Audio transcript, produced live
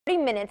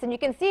30 minutes, and you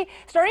can see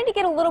starting to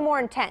get a little more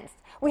intense.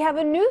 We have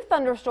a new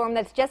thunderstorm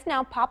that's just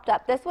now popped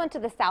up, this one to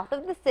the south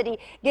of the city,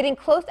 getting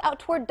close out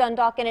toward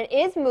Dundalk, and it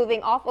is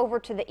moving off over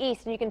to the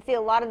east, and you can see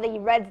a lot of the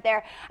reds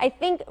there. I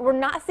think we're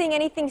not seeing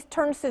anything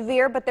turn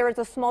severe, but there is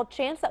a small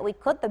chance that we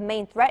could. The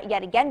main threat,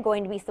 yet again,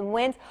 going to be some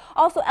winds.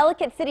 Also,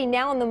 Ellicott City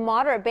now in the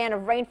moderate band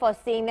of rainfall,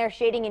 seeing there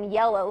shading in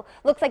yellow.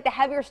 Looks like the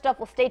heavier stuff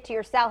will stay to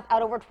your south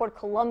out over toward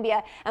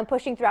Columbia and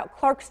pushing throughout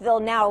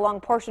Clarksville now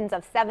along portions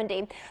of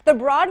 70. The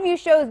broad view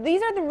shows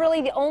these are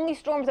really the only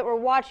storms that we're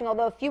watching,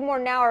 although a few more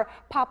now are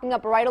popping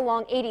up right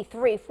along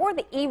 83. For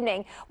the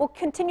evening, we'll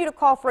continue to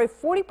call for a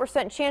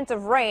 40% chance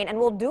of rain, and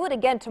we'll do it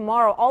again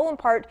tomorrow, all in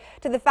part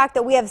to the fact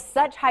that we have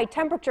such high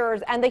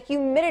temperatures and the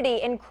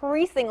humidity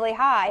increasingly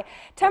high.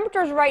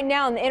 Temperatures right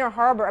now in the Inner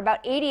Harbor about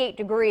 88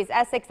 degrees,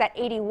 Essex at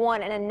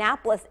 81, and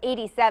Annapolis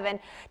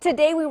 87.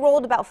 Today we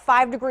rolled about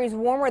 5 degrees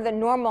warmer than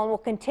normal, and we'll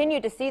continue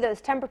to see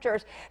those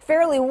temperatures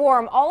fairly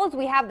warm, all as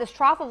we have this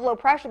trough of low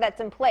pressure that's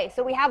in place.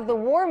 So we have the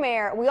warm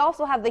air, we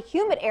also have the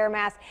humid air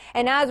mass,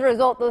 and as a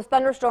result, those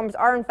thunderstorms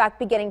are in fact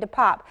beginning to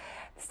pop.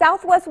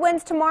 Southwest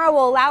winds tomorrow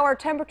will allow our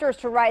temperatures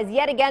to rise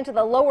yet again to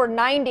the lower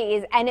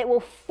 90s, and it will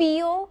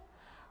feel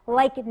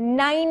like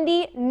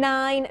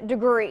 99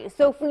 degrees.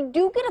 So if we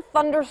do get a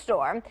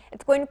thunderstorm,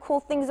 it's going to cool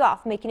things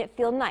off, making it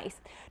feel nice.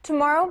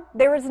 Tomorrow,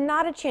 there is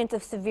not a chance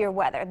of severe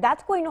weather.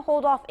 That's going to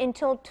hold off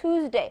until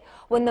Tuesday,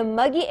 when the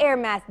muggy air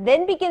mass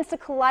then begins to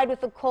collide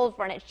with the cold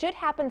front. It should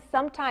happen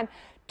sometime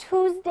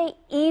Tuesday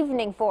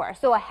evening for us.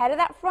 So ahead of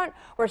that front,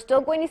 we're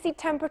still going to see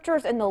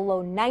temperatures in the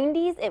low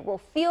 90s. It will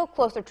feel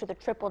closer to the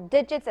triple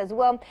digits as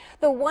well.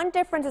 The one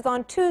difference is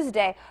on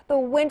Tuesday, the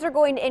winds are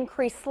going to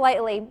increase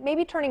slightly,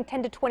 maybe turning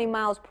 10 to 20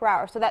 miles per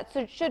hour. So that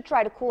should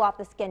try to cool off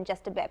the skin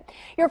just a bit.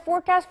 Your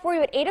forecast for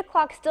you at 8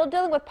 o'clock, still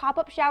dealing with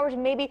pop-up showers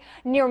maybe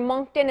near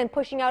Moncton and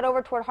pushing out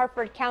over toward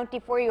Hartford County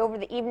for you over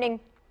the evening.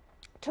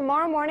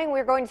 Tomorrow morning,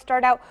 we're going to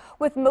start out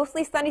with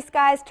mostly sunny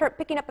skies,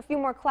 picking up a few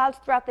more clouds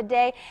throughout the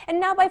day. And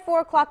now by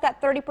 4 o'clock,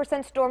 that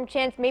 30% storm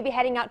chance, maybe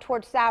heading out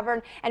towards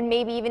Savern and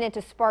maybe even into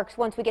Sparks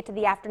once we get to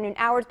the afternoon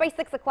hours. By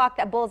 6 o'clock,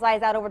 that bullseye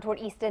is out over toward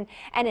Easton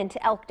and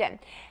into Elkton.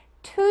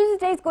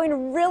 Tuesday is going to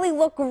really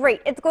look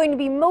great. It's going to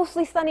be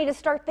mostly sunny to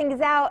start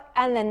things out,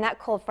 and then that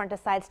cold front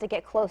decides to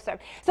get closer.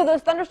 So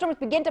those thunderstorms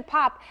begin to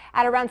pop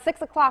at around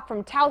 6 o'clock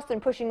from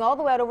Towson, pushing all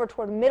the way out over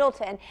toward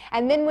Middleton.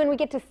 And then when we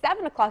get to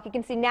 7 o'clock, you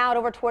can see now out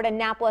over toward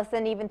Annapolis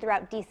and even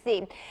throughout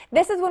D.C.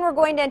 This is when we're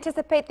going to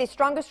anticipate the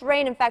strongest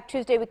rain. In fact,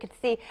 Tuesday we could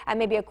see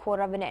maybe a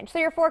quarter of an inch. So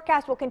your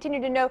forecast will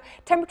continue to know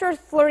temperatures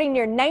flirting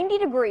near 90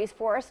 degrees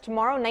for us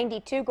tomorrow,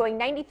 92, going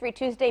 93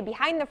 Tuesday.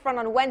 Behind the front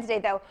on Wednesday,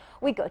 though,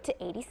 we go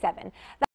to 87.